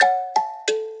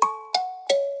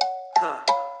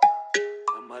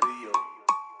Amarillo.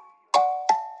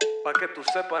 Pa' que tú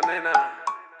sepas, nena.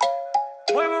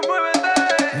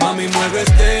 Muévete. Mami,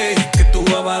 muévete, que tu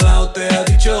avalao te ha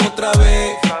dicho otra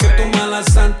vez. Que tu mala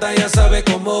santa ya sabe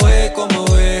cómo es, cómo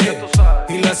es.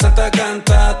 Y la santa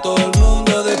canta, todo el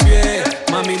mundo de pie.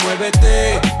 Mami,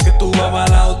 muévete, que tu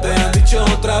avalao te ha dicho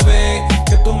otra vez.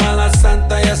 Que tu mala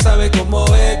santa ya sabe cómo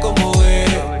es, cómo es.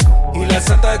 Y la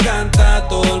santa canta,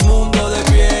 todo el mundo de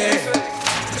pie.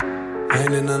 Ay,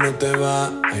 nena, no te va,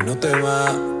 ay, no te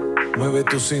va. Mueve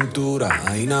tu cintura,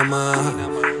 ahí nada más.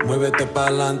 Muévete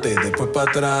pa'lante, después pa'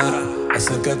 atrás.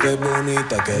 Acércate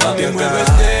bonita, quédate acá.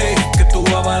 Muévete, que tu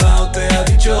avalao te ha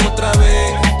dicho otra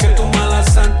vez. Que tu mala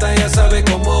santa ya sabe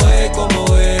cómo es,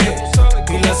 cómo es.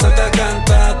 Y la santa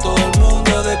canta, todo el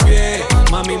mundo de pie.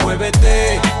 Mami,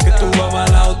 muévete, que tu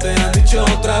avalao te ha dicho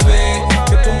otra vez.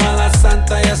 Que tu mala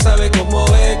santa ya sabe cómo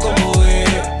es, cómo es.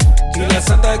 Y la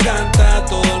santa canta,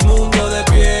 todo el mundo de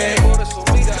pie.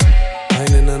 Ay,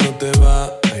 nena, no te va,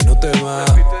 ay, no te va.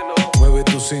 Mueve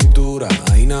tu cintura,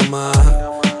 ahí nada más.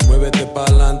 Muévete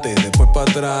pa'lante, después pa'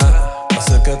 atrás.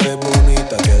 Acércate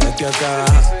bonita, quédate acá.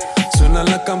 Suena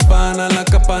la campana, la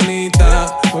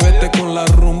campanita. Muévete con la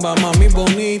rumba, mami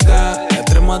bonita.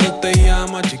 Extremado te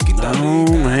llama, chiquita.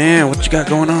 Oh man, what you got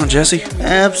going on, Jesse?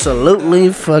 Absolutely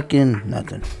fucking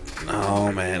nothing.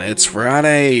 Oh man, it's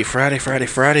Friday.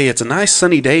 It's a nice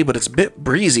sunny day, but it's a bit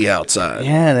breezy outside.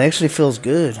 Yeah, it actually feels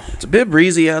good. It's a bit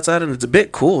breezy outside, and it's a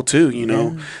bit cool too, you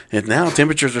know. And now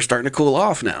temperatures are starting to cool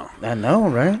off now. I know,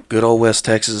 right? Good old West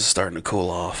Texas is starting to cool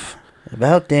off.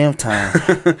 About damn time.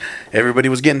 Everybody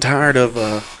was getting tired of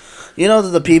You know,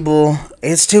 the people,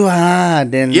 it's too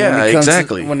hot. Then Yeah,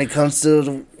 exactly. When it comes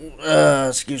to,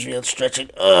 excuse me, I'm stretching.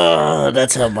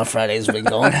 That's how my Friday's been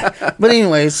going. But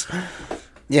anyways,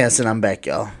 yes, and I'm back,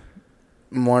 y'all.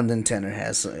 More than Tanner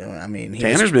has. I mean,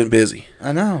 Tanner's been busy.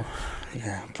 I know.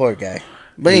 Yeah, poor guy.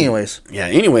 But anyways. Yeah,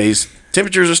 anyways,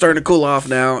 temperatures are starting to cool off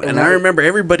now. And I remember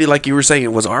everybody, like you were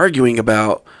saying, was arguing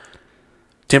about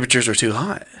temperatures are too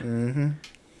hot. Mm-hmm.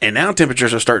 And now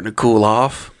temperatures are starting to cool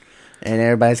off. And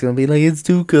everybody's going to be like, it's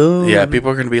too cold. Yeah,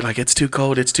 people are going to be like, it's too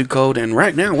cold, it's too cold. And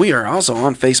right now, we are also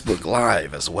on Facebook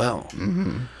Live as well.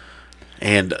 Mm-hmm.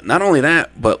 And not only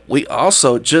that, but we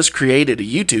also just created a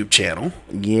YouTube channel.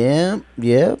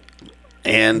 Yep.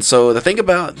 And so the thing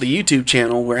about the YouTube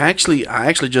channel, I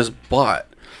actually just bought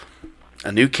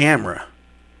a new camera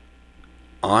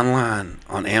online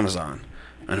on Amazon.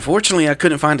 Unfortunately, I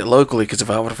couldn't find it locally, because if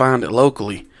I would have found it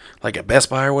locally, like at Best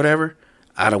Buy or whatever,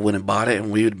 I'd have went and bought it, and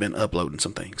we would have been uploading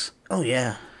some things. Oh,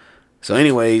 yeah. So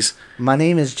anyways. My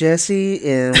name is Jesse,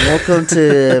 and welcome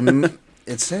to...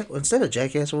 Instead of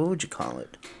Jackass, what would you call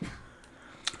it?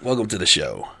 Welcome to the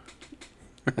show.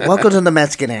 Welcome to the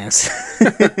Mexican ass.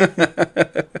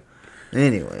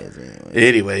 Anyways.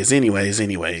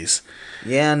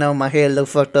 Yeah, I know my hair look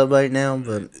fucked up right now,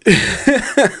 but...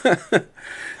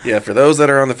 Yeah, for those that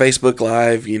are on the Facebook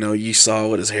Live, you know, you saw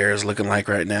what his hair is looking like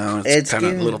right now. It's kind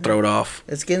of a little thrown off.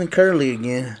 It's getting curly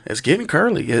again. It's getting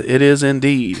curly. It is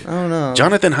indeed. I don't know.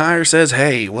 Jonathan Heyer says,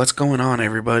 hey, what's going on,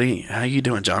 everybody? How you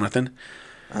doing, Jonathan?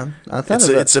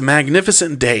 It's a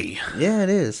magnificent day. Yeah, it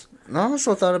is. I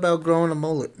also thought about growing a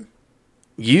mullet.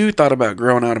 You thought about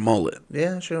growing out a mullet?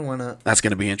 Yeah, sure, why not? That's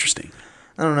going to be interesting.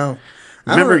 I don't know.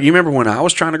 You remember when I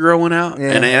was trying to grow one out?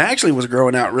 Yeah. And it actually was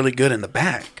growing out really good in the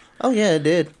back. Oh, yeah, it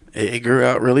did. It grew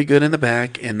out really good in the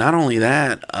back. And not only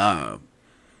that, I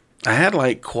had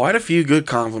like quite a few good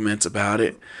compliments about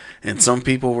it. And some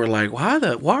people were like, why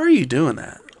are you doing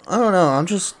that? I don't know.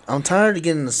 I'm tired of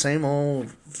getting the same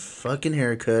old fucking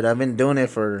haircut. I've been doing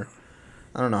it for,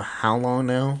 I don't know how long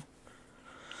now.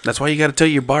 That's why you got to tell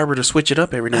your barber to switch it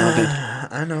up every now and then.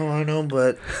 I know,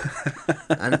 but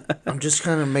I'm just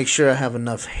trying to make sure I have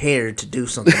enough hair to do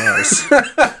something else.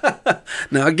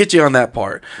 No, I'll get you on that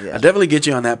part. Yeah. I'll definitely get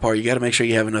you on that part. You got to make sure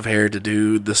you have enough hair to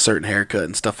do the certain haircut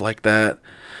and stuff like that.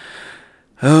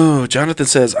 Oh, Jonathan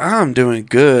says, I'm doing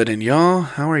good. And y'all,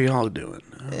 how are y'all doing?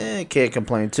 Can't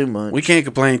complain too much. We can't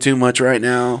complain too much right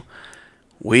now.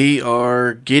 We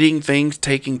are getting things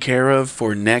taken care of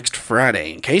for next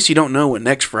Friday. In case you don't know what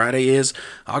next Friday is,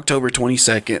 October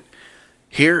 22nd,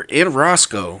 here in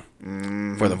Roscoe,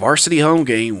 for the varsity home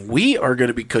game, we are going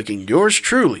to be cooking yours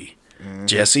truly,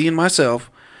 Jesse and myself,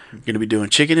 going to be doing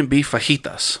chicken and beef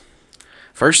fajitas.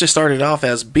 First it started off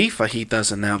as beef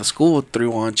fajitas, and now the school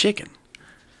threw on chicken.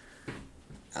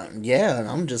 Yeah,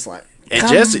 I'm just like...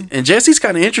 And Jesse's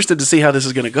kind of interested to see how this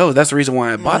is going to go. That's the reason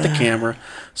why I bought the camera,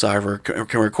 so I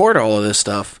can record all of this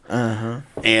stuff.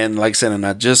 And like I said, and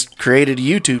I just created a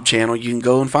YouTube channel. You can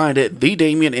go and find it, The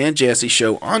Damien and Jesse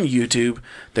Show on YouTube.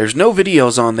 There's no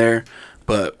videos on there,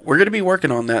 But we're going to be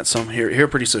working on that some here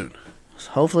pretty soon.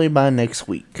 Hopefully by next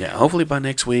week. Yeah, hopefully by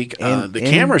next week. And- the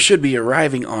camera should be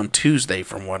arriving on Tuesday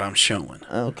from what I'm showing.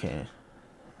 Okay.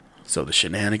 So the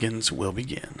shenanigans will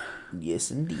begin. Yes,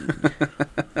 indeed.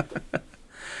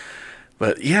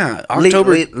 But yeah,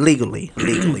 October... Legally.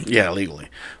 Yeah, legally.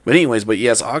 But anyways,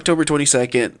 yes, October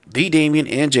 22nd, the Damien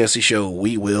and Jesse show,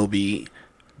 we will be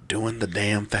doing the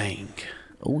damn thing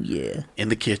Oh, yeah. in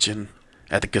the kitchen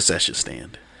at the concession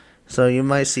stand. So you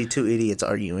might see two idiots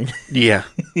arguing. Yeah.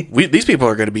 These people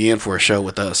are going to be in for a show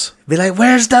with us. Be like,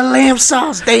 where's the lamb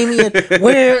sauce, Damien?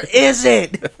 Where is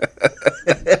it?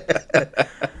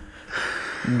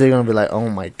 They're going to be like, oh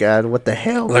my God, what the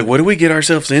hell? Like, what do we get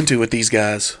ourselves into with these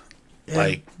guys? Yeah.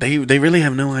 Like, they really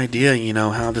have no idea,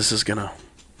 how this is going to...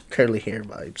 Curly hair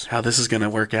vibes. How this is going to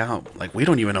work out. Like, we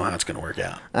don't even know how it's going to work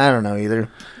out. I don't know either.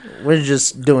 We're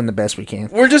just doing the best we can.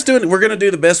 We're going to do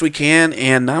the best we can,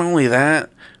 and not only that,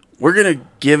 we're going to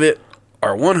give it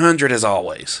our 100 as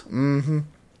always. Mm-hmm.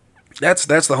 That's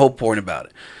the whole point about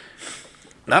it.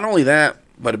 Not only that,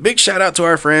 but a big shout out to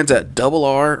our friends at Double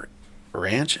R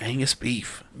Ranch Angus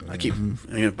Beef.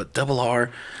 But Double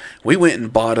R, we went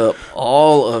and bought up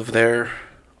all of their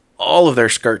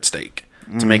skirt steak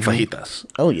to make fajitas.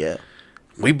 Oh yeah,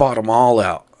 we bought them all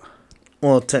out.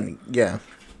 Well, yeah.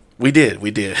 We did,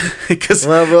 because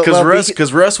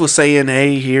Russ was saying,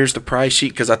 "Hey, here's the price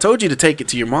sheet." Because I told you to take it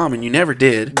to your mom, and you never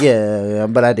did. Yeah,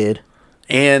 but I did.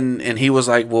 And he was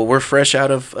like, "Well, we're fresh out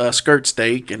of skirt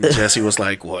steak," and Jesse was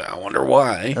like, "Well, I wonder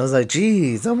why." I was like,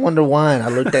 "Geez, I wonder why." And I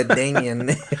looked at Damien,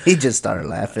 he just started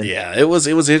laughing. Yeah, it was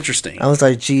interesting. I was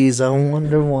like, "Geez, I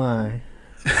wonder why."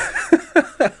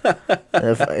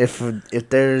 if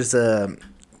there's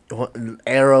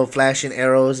flashing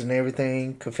arrows and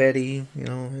everything, confetti,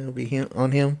 it'll be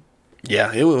on him.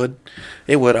 Yeah, it would.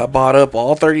 I bought up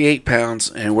all 38 pounds,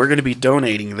 and we're going to be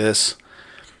donating this,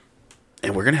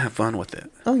 and we're going to have fun with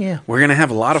it. Oh, yeah. We're going to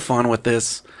have a lot of fun with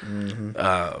this.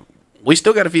 Mm-hmm. We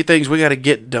still got a few things we got to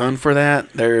get done for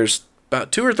that. There's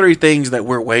about 2 or 3 things that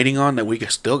we're waiting on that we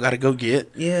still got to go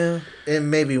get. Yeah,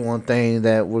 and maybe one thing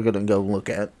that we're going to go look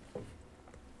at.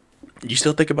 You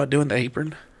still think about doing the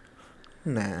apron?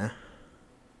 Nah.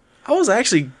 I was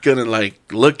actually going to,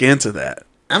 look into that.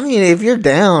 I mean, if you're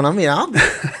down, I'll...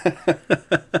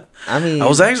 I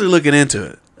was actually looking into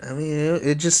it. I mean,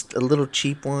 it's just a little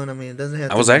cheap one. I mean, it doesn't have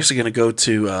to... I was actually going to go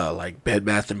to, Bed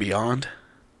Bath & Beyond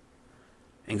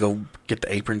and go get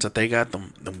the aprons that they got,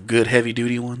 them good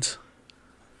heavy-duty ones.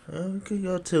 We could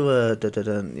go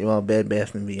to Bed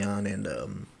Bath & Beyond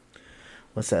and,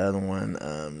 what's that other one?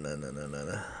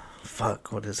 No.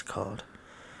 Fuck, what is it called?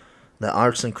 The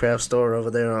arts and crafts store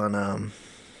over there on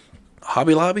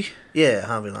Hobby Lobby? Yeah,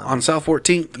 Hobby Lobby. On South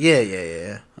 14th?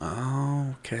 Yeah.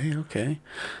 Oh, okay.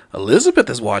 Elizabeth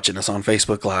is watching us on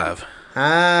Facebook Live.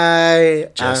 Hi.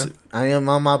 I am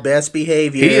on my best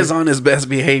behavior. He is on his best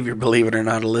behavior, believe it or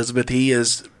not, Elizabeth. He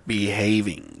is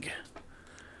behaving.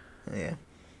 Yeah.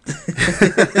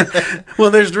 Well,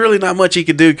 there's really not much he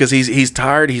could do because he's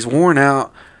tired, he's worn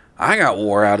out. I got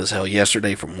wore out as hell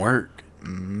yesterday from work.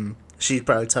 Mm-hmm. She's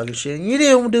probably talking shit. You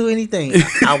didn't do anything.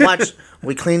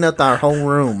 We cleaned up our whole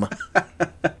room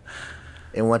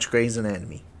and watched Grey's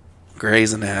Anatomy.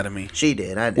 She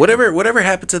did. I did. Whatever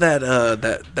happened to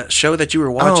that show that you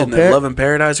were watching, that Love in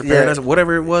Paradise or Paradise,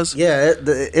 whatever it was? Yeah,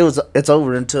 it's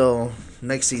over until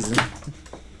next season.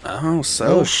 Oh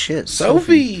shit,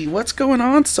 Sophie, what's going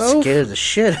on, Sophie? Scared the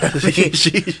shit out of me.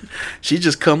 she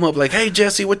just come up like, "Hey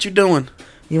Jesse, what you doing?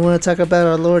 You want to talk about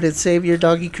our Lord and Savior,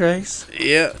 Doggy Christ?"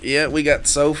 Yeah. We got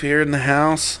Sophie here in the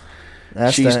house.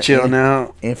 She's chilling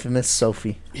out. Infamous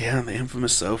Sophie. Yeah, the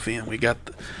infamous Sophie, and we got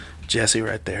Jesse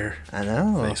right there. I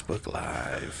know. Facebook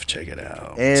Live, check it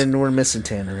out. And we're missing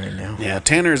Tanner right now. Yeah,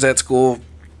 Tanner's at school,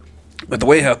 but the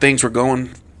way how things were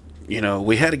going,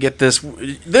 we had to get this.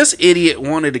 This idiot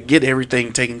wanted to get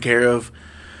everything taken care of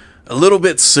a little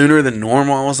bit sooner than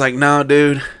normal. I was like, "No,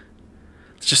 dude,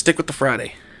 let's just stick with the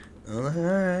Friday." All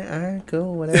right,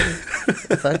 cool, whatever.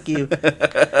 Fuck you.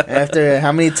 After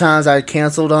how many times I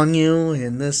canceled on you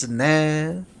and this and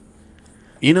that.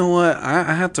 You know what? I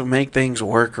have to make things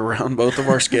work around both of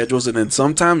our schedules, and then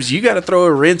sometimes you got to throw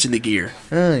a wrench in the gear.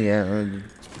 Oh, yeah.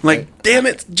 Damn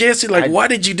it, Jesse, why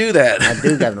did you do that? I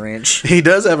do got a wrench. He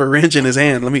does have a wrench in his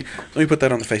hand. Let me put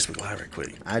that on the Facebook Live right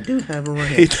quick. I do have a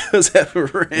wrench. He does have a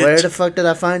wrench. Where the fuck did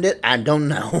I find it? I don't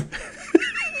know.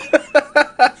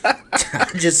 I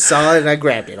just saw it and I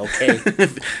grabbed it, okay?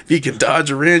 If you can dodge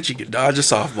a wrench, you can dodge a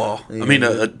softball. Yeah. I mean,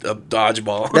 a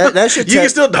dodgeball. That should you can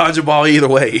still dodge a ball either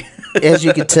way. As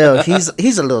you can tell,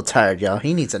 he's a little tired, y'all.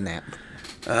 He needs a nap.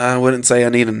 I wouldn't say I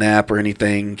need a nap or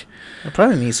anything. I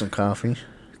probably need some coffee.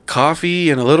 coffee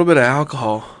and a little bit of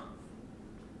alcohol.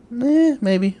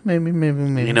 Maybe.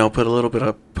 You know, put a little bit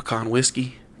of pecan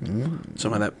whiskey.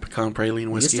 Some of that pecan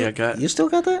praline whiskey I got. You still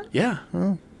got that? Yeah.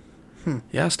 Oh.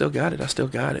 Yeah, I still got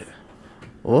it.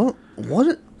 Well,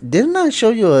 what? Didn't I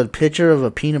show you a picture of a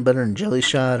peanut butter and jelly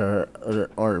shot or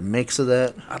a mix of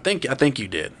that? I think you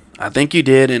did.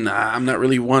 And I'm not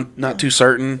really not too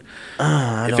certain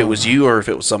if it was you or if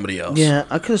it was somebody else. Yeah,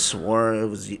 I could have swore it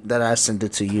was that I sent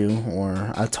it to you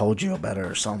or I told you about it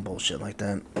or some bullshit like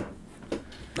that.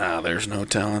 Nah, there's no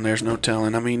telling.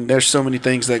 I mean, there's so many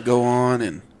things that go on,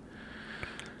 and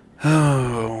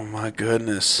oh my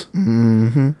goodness.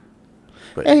 Mm-hmm.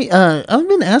 But, hey, I've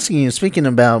been asking you, speaking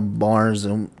about bars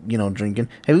and, drinking,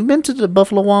 have you been to the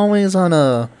Buffalo Wild Wings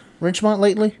on Richmond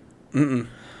lately? Mm-mm.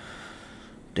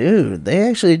 Dude, they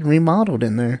actually remodeled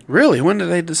in there. Really? When did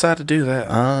they decide to do that?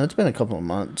 It's been a couple of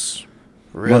months.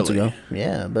 Really? Months ago.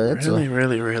 Yeah, but it's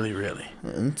Really.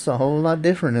 It's a whole lot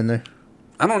different in there.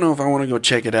 I don't know if I want to go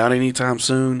check it out anytime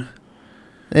soon.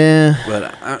 Yeah.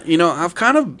 But,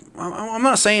 I'm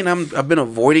not saying I've been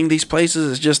avoiding these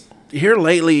places. It's just here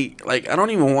lately, like, I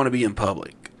don't even want to be in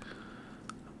public.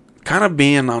 Kind of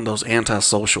being on those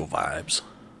antisocial vibes.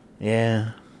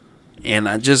 Yeah. And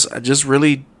I just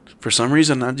really, for some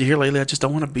reason, here lately, I just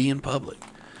don't want to be in public.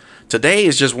 Today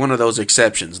is just one of those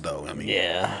exceptions, though. I mean,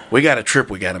 yeah. We got a trip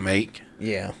we got to make.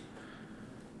 Yeah.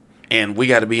 And we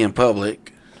got to be in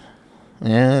public.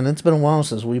 Yeah, and it's been a while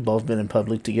since we've both been in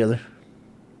public together.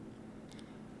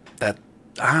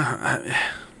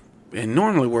 And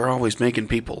normally we're always making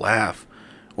people laugh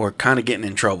or kind of getting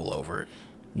in trouble over it.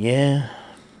 Yeah.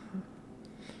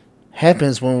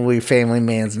 Happens when we're family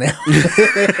mans now.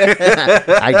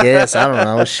 I guess. I don't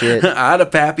know. Shit. I'd a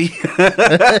pappy.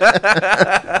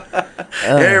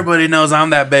 Everybody knows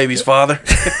I'm that baby's father.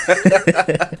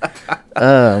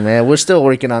 Oh, man. We're still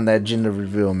working on that gender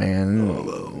reveal,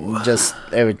 man. Just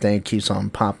everything keeps on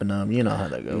popping up. You know how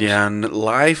that goes. Yeah, and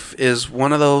life is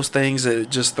one of those things that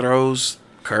just throws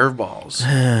curveballs.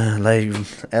 Like,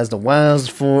 as the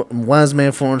wise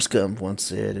man Forrest Gump once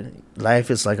said, life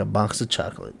is like a box of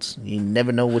chocolates. You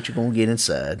never know what you're going to get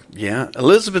inside. Yeah.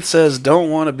 Elizabeth says, don't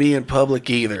want to be in public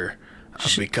either.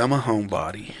 I've become a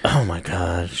homebody. Oh, my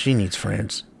God. She needs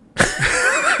friends.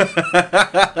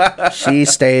 She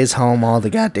stays home all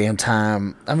the goddamn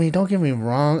time. I mean, don't get me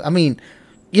wrong. I mean,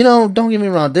 don't get me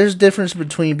wrong. There's a difference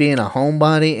between being a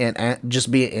homebody and just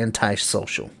being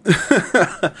antisocial.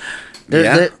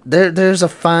 There's a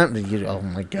fine. Oh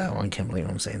my God! I can't believe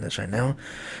I'm saying this right now.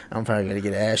 I'm probably gonna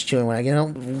get ass chewing when I get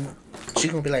home. She's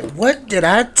gonna be like, "What did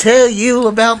I tell you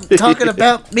about talking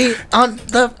about me on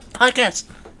the podcast?"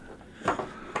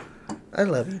 I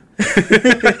love you.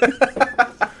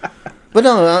 But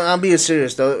no, I'm being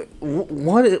serious though.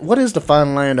 What is the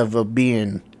fine line of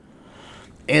being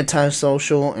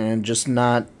antisocial and just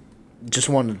being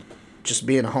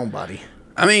a homebody?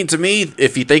 I mean, to me,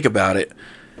 if you think about it,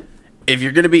 if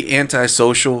you're going to be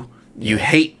antisocial, you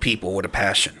hate people with a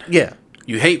passion. Yeah.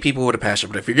 You hate people with a passion.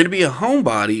 But if you're going to be a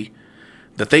homebody,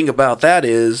 the thing about that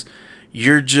is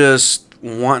you're just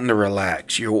wanting to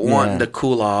relax. You're wanting to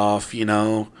cool off,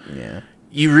 Yeah.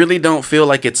 You really don't feel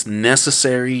like it's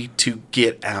necessary to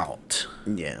get out.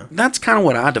 Yeah. That's kind of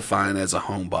what I define as a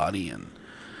homebody and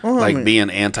being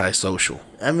antisocial.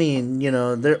 I mean,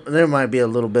 there might be a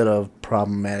little bit of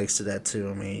problematics to that too.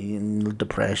 I mean,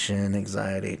 depression,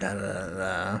 anxiety,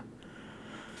 da.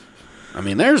 I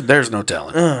mean, there's no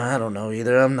telling. I don't know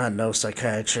either. I'm not no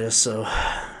psychiatrist, so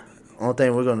only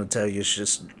thing we're going to tell you is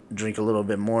just drink a little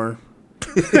bit more.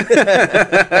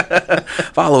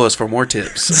 Follow us for more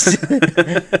tips.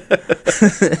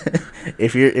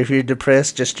 If you're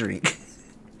depressed, just drink.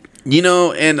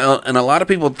 And a lot of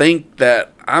people think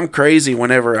that I'm crazy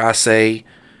whenever I say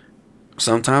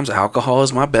sometimes alcohol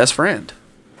is my best friend.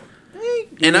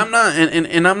 And I'm not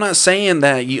and I'm not saying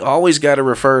that you always got to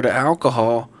refer to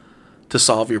alcohol to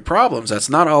solve your problems. That's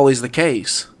not always the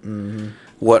case. Mm-hmm.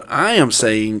 What I am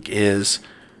saying is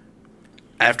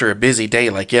after a busy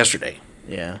day like yesterday,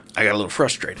 I got a little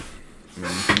frustrated.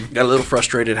 Mm-hmm. Got a little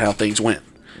frustrated how things went.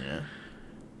 Yeah.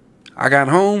 I got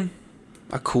home.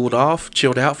 I cooled off,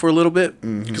 chilled out for a little bit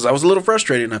because I was a little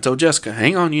frustrated. And I told Jessica,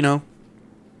 hang on, I'm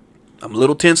a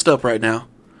little tensed up right now.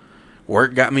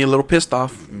 Work got me a little pissed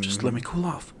off. Mm-hmm. Just let me cool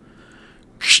off.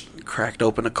 Cracked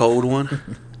open a cold one.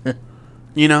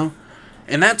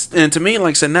 And to me,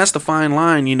 like I said, that's the fine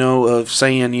line, of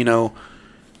saying,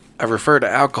 I refer to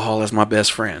alcohol as my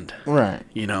best friend. Right.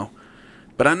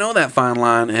 But I know that fine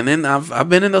line, and then I've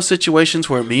been in those situations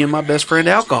where me and my best friend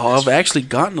alcohol have actually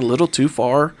gotten a little too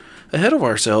far ahead of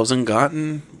ourselves and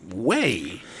gotten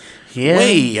way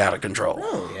out of control.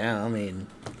 Oh, yeah. I mean,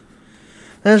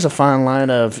 There's a fine line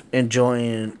of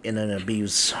enjoying in an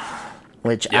abuse,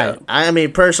 which Yeah. I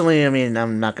mean, personally, I mean,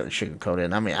 I'm not going to sugarcoat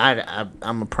it. I mean,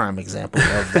 I'm a prime example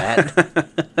of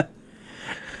that.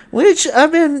 Which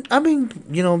I've been,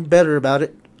 better about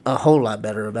it, a whole lot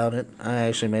better about it. I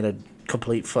actually made a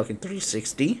complete fucking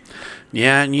 360.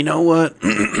 Yeah, and you know what?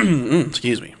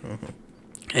 Excuse me.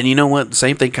 And you know what? The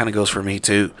same thing kind of goes for me,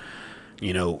 too.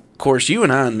 You know, of course, you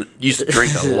and I used to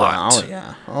drink a lot. Oh,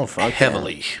 yeah. Oh, fuck.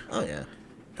 Heavily. Yeah. Oh, yeah.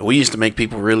 We used to make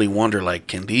people really wonder, like,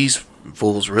 can these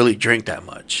fools really drink that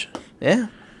much? Yeah.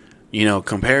 You know,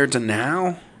 compared to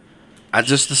now, I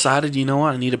just decided, you know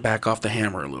what? I need to back off the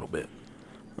hammer a little bit.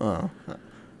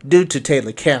 Due to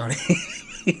Taylor County.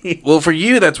 Well, for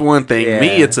you, that's one thing. Yeah.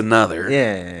 Me, it's another.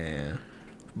 Yeah.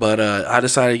 But I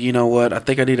decided, you know what? I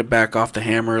think I need to back off the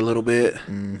hammer a little bit.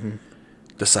 Mm-hmm.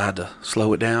 Decide to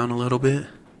slow it down a little bit.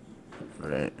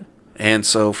 Right. And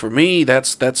so for me,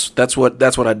 that's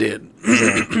what I did.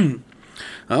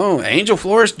 Oh, Angel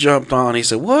Flores jumped on. He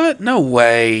said, "What? No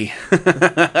way."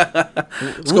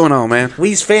 What's going on, man?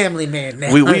 We's family man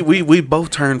now. We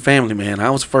both turned family man. I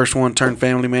was the first one to turn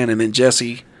family man, and then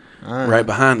Jesse right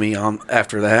behind me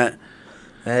after that.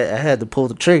 I had to pull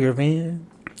the trigger, man.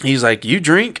 He's like, "You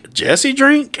drink? Jesse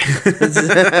drink?"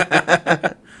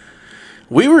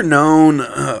 We were known,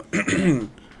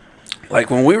 like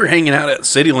when we were hanging out at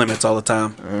City Limits all the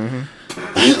time.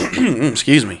 Mm-hmm.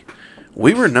 Excuse me.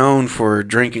 We were known for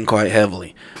drinking quite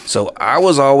heavily. So I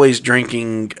was always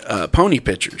drinking pony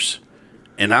pitchers.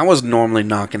 And I was normally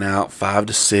knocking out 5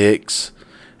 to 6.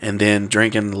 And then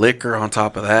drinking liquor on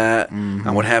top of that. Mm-hmm.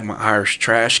 I would have my Irish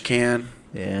trash can.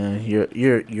 Yeah,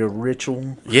 your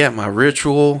ritual. Yeah, my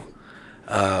ritual.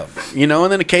 You know,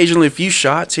 and then occasionally a few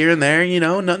shots here and there, you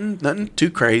know, nothing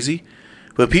too crazy.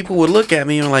 But people would look at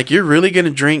me and like, "You're really going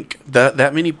to drink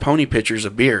that many pony pitchers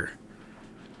of beer?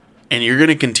 And you're going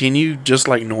to continue just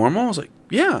like normal?" I was like,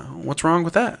 "Yeah, what's wrong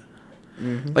with that?"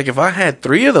 Mm-hmm. Like, if I had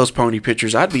 3 of those pony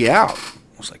pitchers, I'd be out.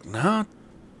 I was like, "No,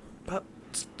 about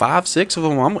 5, 6 of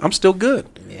them, I'm still good."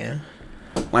 Yeah.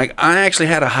 Like, I actually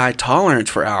had a high tolerance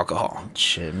for alcohol.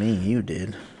 Shit, me and you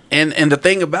did. And the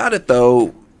thing about it,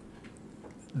 though,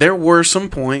 there were some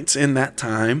points in that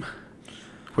time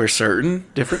where certain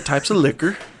different types of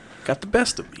liquor got the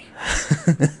best of me.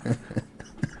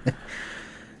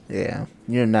 Yeah,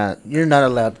 you're not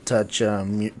allowed to touch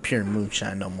pure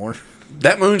moonshine no more.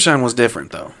 That moonshine was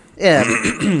different, though. Yeah.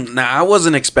 Now, I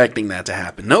wasn't expecting that to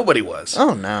happen. Nobody was.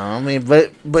 Oh no, I mean,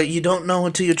 but you don't know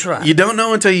until you try. You don't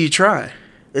know until you try.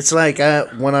 It's like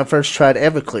when I first tried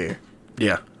Everclear.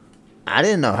 Yeah. I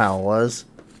didn't know how it was.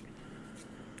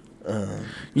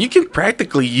 You can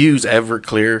practically use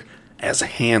Everclear as a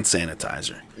hand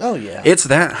sanitizer. Oh yeah. It's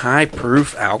that high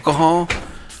proof alcohol,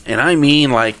 and I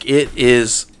mean, like, it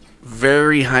is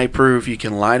very high proof. You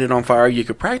can light it on fire. You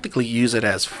could practically use it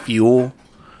as fuel.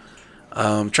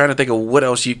 Trying to think of what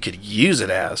else you could use it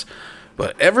as.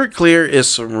 But Everclear is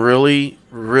some really,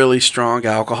 really strong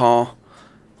alcohol.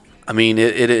 I mean,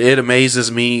 it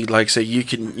amazes me. Like, say, you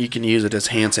can use it as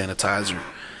hand sanitizer.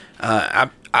 I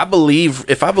believe,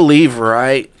 if I believe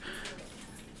right,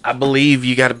 I believe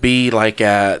you got to be like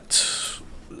at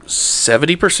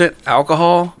 70%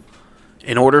 alcohol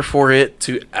in order for it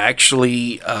to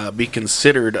actually be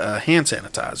considered a hand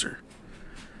sanitizer.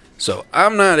 So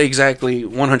I'm not exactly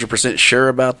 100% sure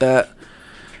about that,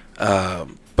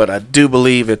 but I do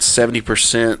believe it's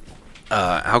 70%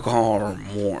 alcohol or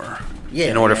more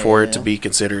in order for it to be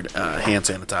considered hand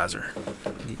sanitizer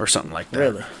or something like that.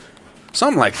 Really?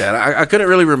 Something like that. I couldn't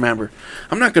really remember.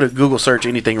 I'm not going to Google search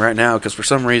anything right now because for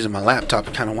some reason my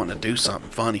laptop kind of wanting to do something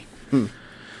funny.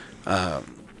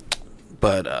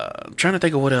 But I'm trying to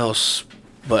think of what else.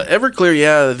 But Everclear,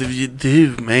 yeah,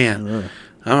 dude, man.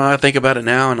 I don't know, I think about it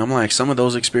now and I'm like, some of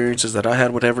those experiences that I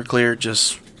had with Everclear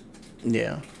just...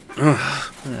 Yeah.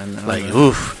 Like,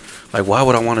 oof. Like, why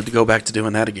would I want to go back to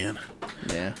doing that again?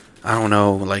 Yeah. I don't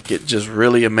know. Like, it just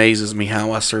really amazes me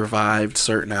how I survived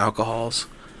certain alcohols.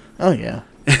 Oh, yeah.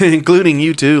 Including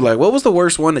you, too. Like, what was the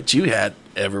worst one that you had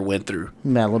ever went through?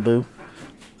 Malibu.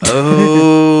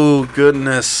 Oh,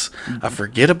 goodness. I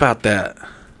forget about that.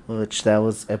 Which, that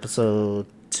was episode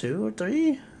 2 or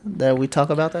 3 that we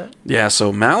talk about that? Yeah,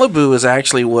 so Malibu is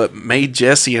actually what made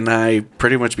Jesse and I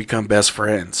pretty much become best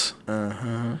friends.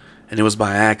 And it was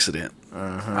by accident.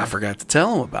 I forgot to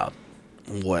tell him about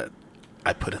what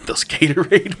I put in those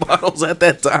Gatorade bottles at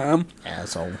that time.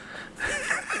 Asshole.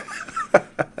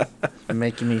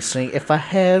 Making me sing "If I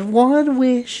Had One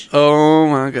Wish." Oh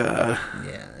my god.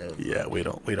 Yeah. We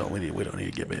don't need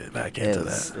to get back into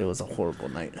that. It was a horrible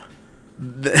night.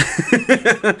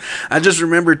 I just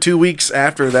remember 2 weeks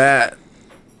after that,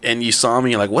 and you saw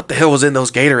me, you're like, what the hell was in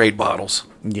those Gatorade bottles?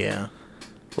 Yeah.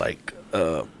 Like,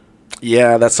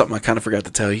 yeah, that's something I kind of forgot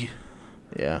to tell you.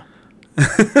 Yeah.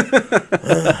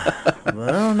 Well,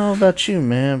 I don't know about you,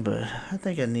 man, but I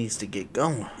think it needs to get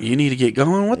going. You need to get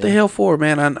going? What the hell for,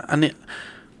 man?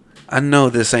 I know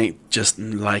this ain't just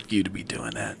like you to be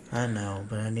doing that. I know,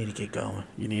 but I need to get going.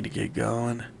 You need to get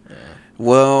going? Yeah.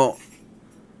 Well,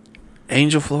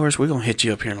 Angel Flores, we're going to hit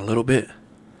you up here in a little bit.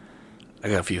 I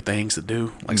got a few things to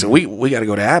do. Like, so we got to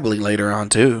go to Abilene later on,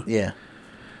 too. Yeah.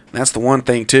 That's the one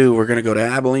thing, too. We're going to go to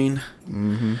Abilene.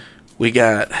 Mm-hmm. We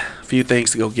got a few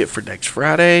things to go get for next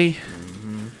Friday.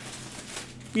 Mm-hmm.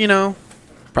 You know,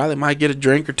 probably might get a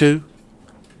drink or two.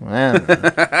 Well,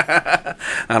 I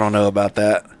don't know about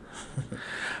that.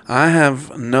 I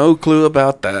have no clue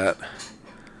about that.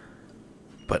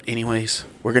 But anyways,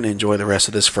 we're going to enjoy the rest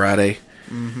of this Friday.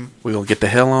 mm-hmm. We're going to get the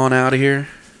hell on out of here.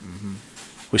 Mm-hmm.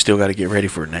 We still got to get ready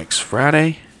for next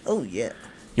Friday. Oh, yeah.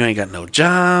 You ain't got no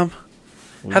job.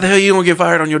 How the hell you going to get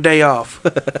fired on your day off?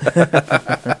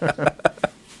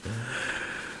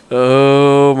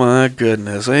 Oh, my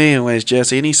goodness. Anyways,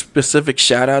 Jesse, any specific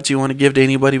shout-outs you want to give to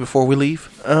anybody before we leave?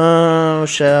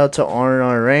 Shout out to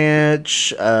R&R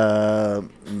Ranch.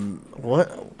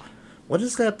 What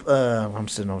is that? I'm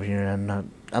sitting over here. I'm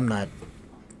not.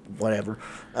 Whatever.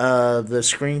 The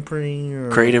screen printing. Or,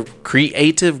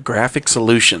 Creative Graphic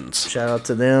Solutions. shout out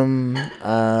to them.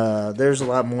 There's a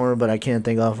lot more, but I can't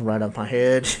think off right off my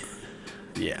head.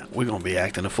 Yeah, we're going to be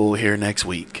acting a fool here next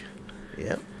week.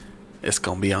 Yep. It's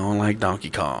going to be on like Donkey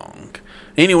Kong.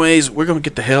 Anyways, we're going to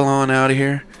get the hell on out of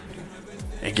here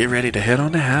and get ready to head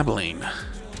on to Abilene.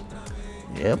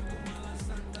 Yep.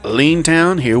 Lean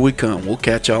Town, here we come. We'll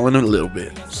catch y'all in a little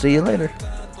bit. See you later.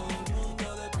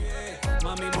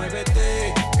 Mami,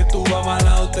 muévete, que tú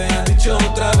avalado te han dicho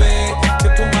otra vez, que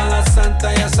tu mala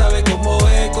santa ya sabe cómo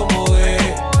es,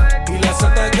 y la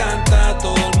santa canta,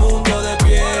 todo el mundo de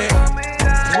pie.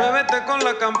 Muévete con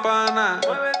la campana.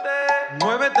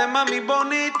 Muévete, mami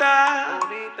bonita.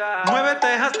 Muévete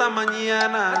hasta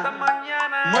mañana.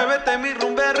 Muévete, mi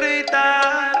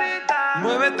rumberrita.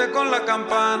 Muévete con la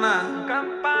campana.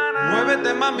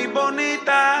 Muévete, mami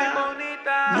bonita.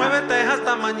 Muévete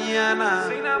hasta mañana.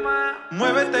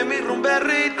 Muévete, mi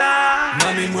rumberrita.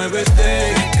 Mami,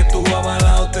 muévete, que tu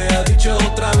avalado te ha dicho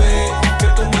otra vez, que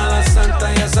tu mala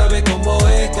santa ya sabe cómo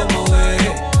es,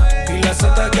 y la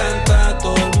santa canta,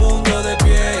 todo el